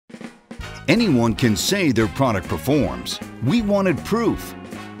Anyone can say their product performs. We wanted proof.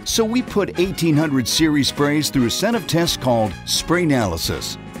 So we put 1800 series sprays through a set of tests called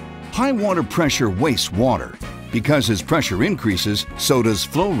Spraynalysis. High water pressure wastes water. Because as pressure increases, so does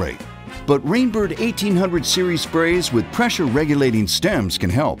flow rate. But Rain Bird 1800 series sprays with pressure regulating stems can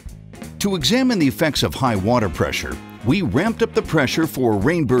help. To examine the effects of high water pressure, we ramped up the pressure for a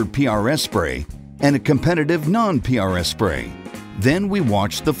Rain Bird PRS spray and a competitive non-PRS spray. Then we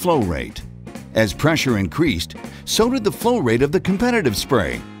watched the flow rate. As pressure increased, so did the flow rate of the competitive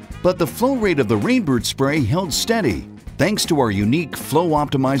spray. But the flow rate of the Rain Bird spray held steady thanks to our unique flow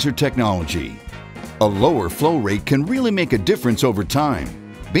optimizer technology. A lower flow rate can really make a difference over time.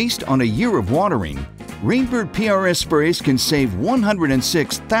 Based on a year of watering, Rain Bird PRS sprays can save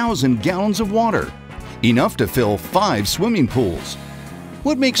 106,000 gallons of water, enough to fill 5 swimming pools.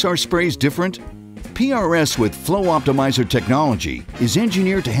 What makes our sprays different? PRS with Flow Optimizer technology is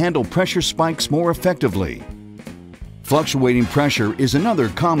engineered to handle pressure spikes more effectively. Fluctuating pressure is another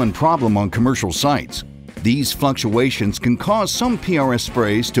common problem on commercial sites. These fluctuations can cause some PRS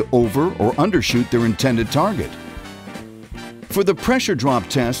sprays to over or undershoot their intended target. For the pressure drop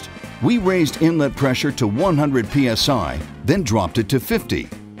test, we raised inlet pressure to 100 psi, then dropped it to 50.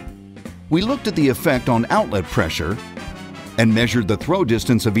 We looked at the effect on outlet pressure and measured the throw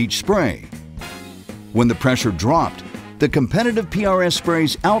distance of each spray. When the pressure dropped, the competitive PRS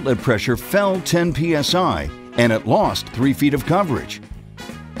spray's outlet pressure fell 10 psi and it lost 3 feet of coverage.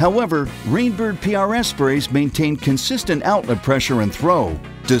 However, Rain Bird PRS sprays maintain consistent outlet pressure and throw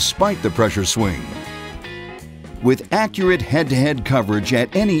despite the pressure swing. With accurate head-to-head coverage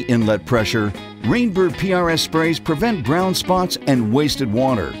at any inlet pressure, Rain Bird PRS sprays prevent brown spots and wasted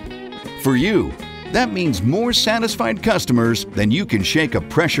water. For you, that means more satisfied customers than you can shake a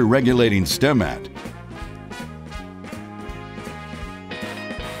pressure-regulating stem at.